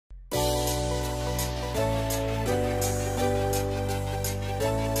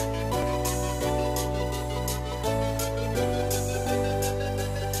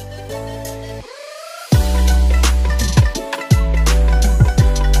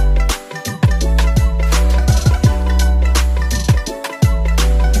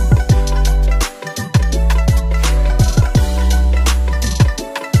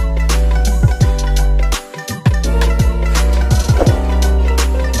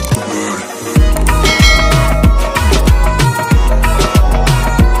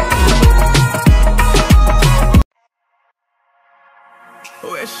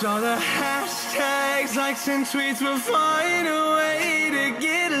likes and tweets will find a way to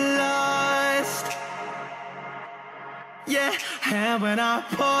get lost. Yeah, and when I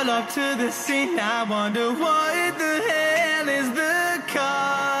pull up to the scene, I wonder what the hell is the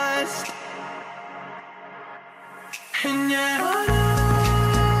cost. And yeah, I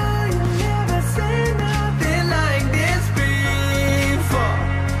know you never seen nothing like this before.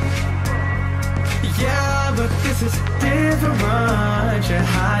 Yeah, but this is different. Yeah,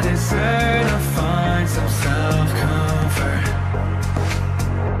 I deserve to find some self-comfort.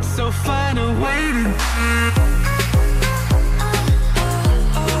 So find a way to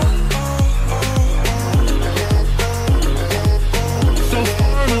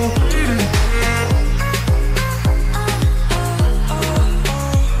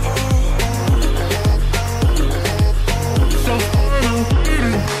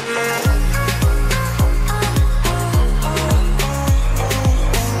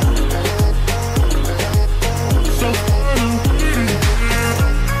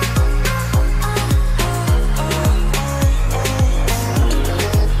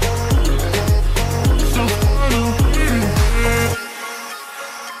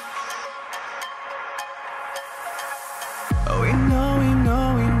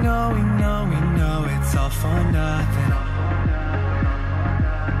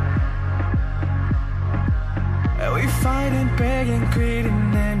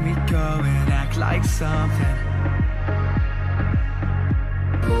something,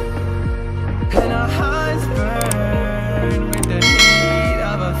 and our hearts burn with the heat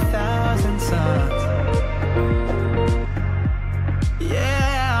of 1,000 suns.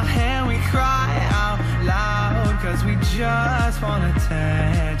 Yeah, and we cry out loud 'cause we just want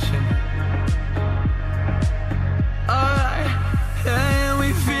attention. And we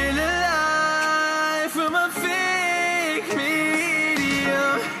feel alive from a fake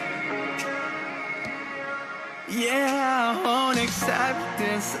medium. Yeah, I won't accept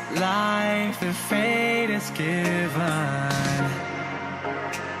this life that fate is given.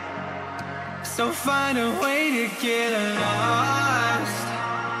 So find a way to get lost.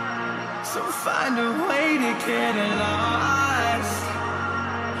 So find a way to get lost.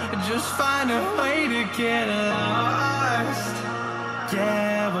 Just find a way to get lost.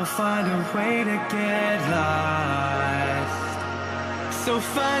 Yeah, we'll find a way to get lost. So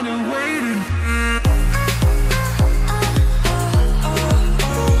find a way to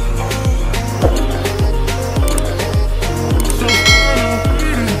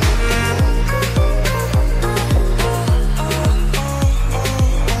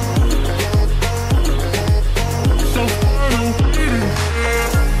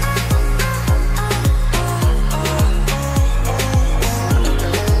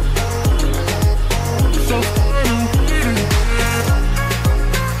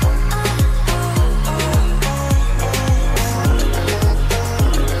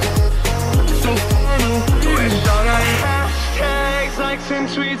and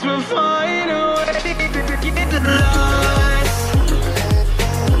tweets will find a way to get lost.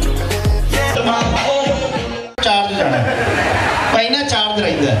 Charge जाना भाई ना charge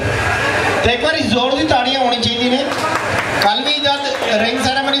रहिंदा ते एक बार जोर दी ताड़ियां होनी चाहिए ने। कल भी जब रिंग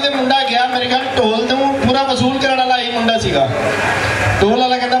सैरेमनी ते मुंडा गया मेरे ख्याल ढोल नूं पूरा वसूल करने वाला ही मुंडा सीगा। ढोल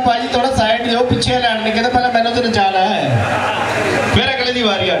वाला कहता भाई थोड़ा साइड जाओ पीछे लैंड नहीं कहता पहले मैंने तो नचाना है फिर अगले दी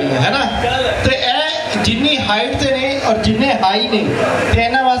वारी आनी है ना। ते जिन्नी हाइट से ने और जिन्ने हाई ने ते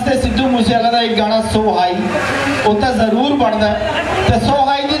इन्हां वास्ते सिद्धू मूसेवाला दा एक गाना सो हाई वो तो जरूर बनता है। ते सो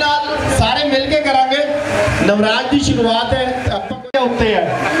हाई दे नाल सारे मिल के करांगे। नवराज की शुरुआत है उत्ते है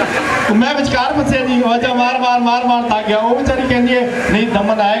मैं विचकार फसे जी वजह मार मार मार मार थक गया। वो बेचारी कहती है नहीं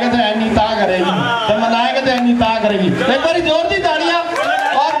दमन आएगा तो ऐनी ता करेगी दमन आएगा तो ऐनी ता करेगी। एक बार जोर दी ताड़ियां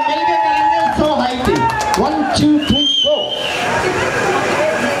और मिल के करेंगे सो हाई थी 1 2 3 गो।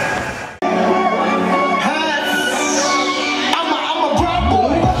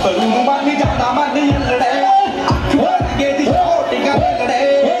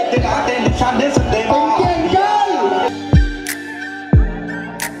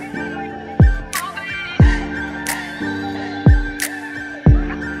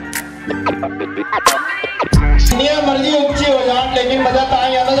 मर्जी उच्ची हो जान लेकिन मजा ता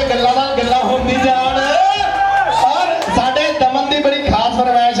ही आता गल्लां नाल गल्लां होंदी जान। और साडे दमन दी बड़ी खास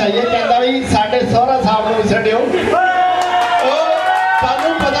फरमाइश आई है कहंदा भी साडे सोहरा साहब नूं छड्डियो सानू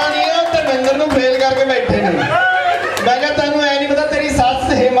पता नहीं है धर्मेंद्र नूं फेल करके बैठे ने। मैं कहा तैनूं ऐ नहीं पता तेरी सस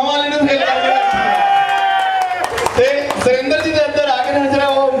हेमा वाली नूं फेल करके बैठी ते सुरेंद्र जी दे अंदर आके ना जरा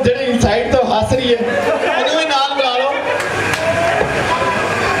वो जेड़ी साइड तो हस रही है ओनू भी नाल बुला लो।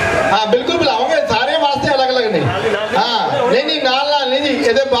 हाँ बिल्कुल बुलाओगे सारे वास्ते अलग अलग ने। हाँ नहीं नहीं नाल नाल नहीं जी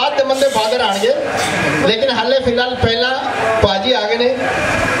ये बाद दमन दे फादर आएंगे लेकिन हाले फिलहाल पहला भाजी आ गए ने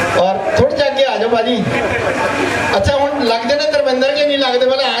और थोड़े जा के आ जाओ भाजी। अच्छा हूँ लगते ने धर्मेंद्र के नहीं लगते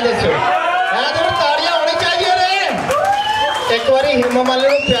भला ऐ दसो है तो ताड़ियां होनी चाहिए ने। एक बार हिमा माली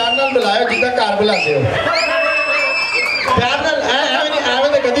को प्यार नाल बुलाओ जिदा घर बुलाते हो प्यार नाल एवें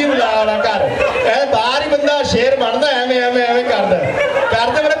तो कदी बुलाना घर ए बाहर ही बंदा शेर बनता एवें एवें एवें करता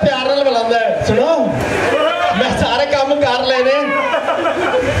करते बड़े प्यार नाल बुलांदा है। सुनो मैं सारे काम कर लेने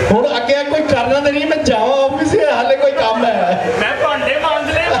हुण अगे कोई करना तो नहीं मैं जावां ऑफिस हाले कोई काम है मैं भांडे मांज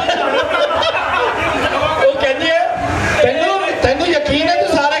ले वो कहती है तेनू यकीन है तू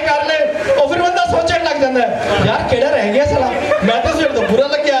सारे कर ले और फिर बंदा सोचने लग जाता है यार केड़ा रह गया साला मैं तो सिर तो बुरा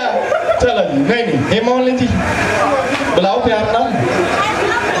लग गया। चलो जी नहीं हेमा मालिनी जी बुलाओ प्यार नाल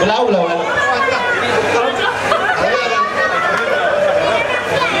बुलाओ बुलाओ।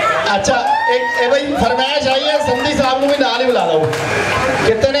 अच्छा एक भाई फरमाइश आई है समधी साहब को भी नाल ही बुला लो।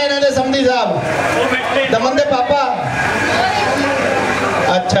 कितने इन्हों के समधी साहब दमन दे पापा।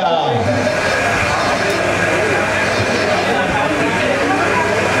 अच्छा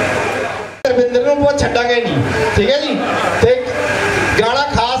रविंद्र को बहुत छड्डांगे नहीं ठीक है जी। ते गाना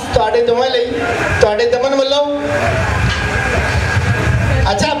खास तुहाडे दोवां लई तुहाडे दमन वालों।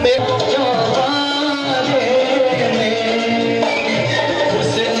 अच्छा मेरे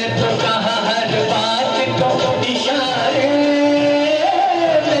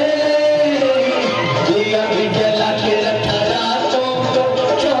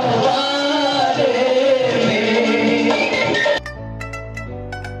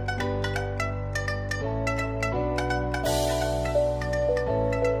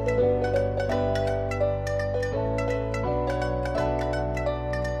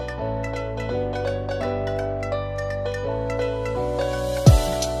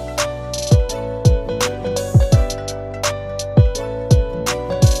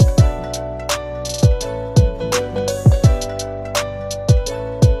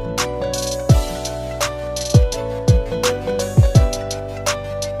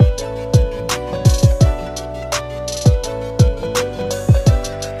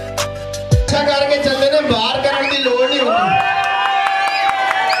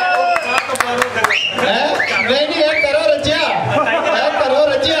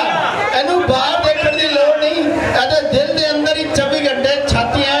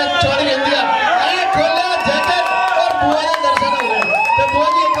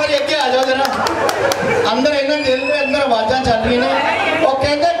अंदर इन्हें दिल के अंदर आवाजा चल रही ने और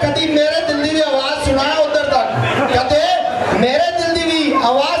कहते कभी मेरे दिल की भी आवाज सुनाए उधर तक कहते मेरे दिल की भी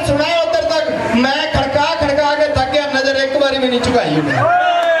आवाज सुनाए उधर तक मैं खड़का खड़का के थक गया नजर एक बार भी नहीं झुकाई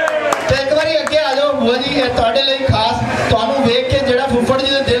तो एक बार अगे आ जाओ बुआ जी तुहाडे लई खास तुहानू वेख के जेड़ा फुफड़ जी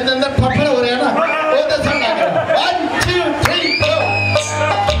दे दिल दे अंदर फफड़ हो रहा ना वो दसन लग रहा 1 2 3 करो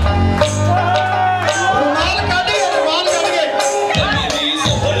रुमाल काट के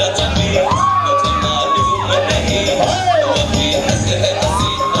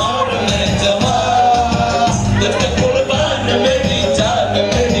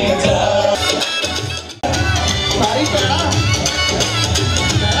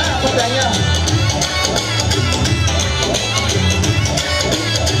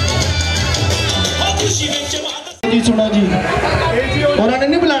सुनो जी उन्होंने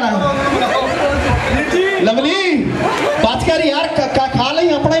नहीं बुलाना लवली बात कर यार खा ले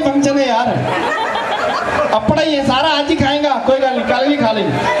अपना ही फंक्शन है यार अपना ही है सारा आज ही खाएगा कोई गल नहीं कल भी खा ले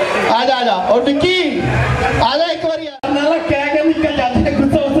आजा और विक्की आजा एक बार यार नाला कह के निकल जाते हैं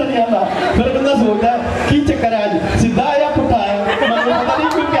गुस्सा वुस्सा नहीं आता फिर बंदा सोचता है की चक्कर है आज सीधा आया पुट्ठा आया पता नहीं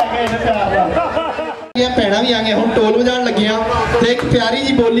क्यों क्या गए प्यार ये भैणा भी आ गए हम टोल बजान लगियां ते एक प्यारी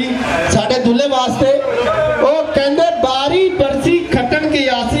जी बोली साडे दूल्हे वास्ते ओ कहंदे बारी बरसी खटन की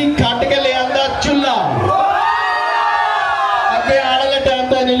आसी खट के ले आंदा चुल्हा अगे आने वाले टाइम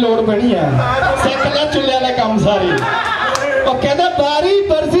पे नहीं लोड़ पड़ी है सिख ला चुल्हे वाले काम सारी ओ कहंदे बारी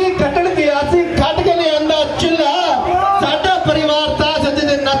बरसी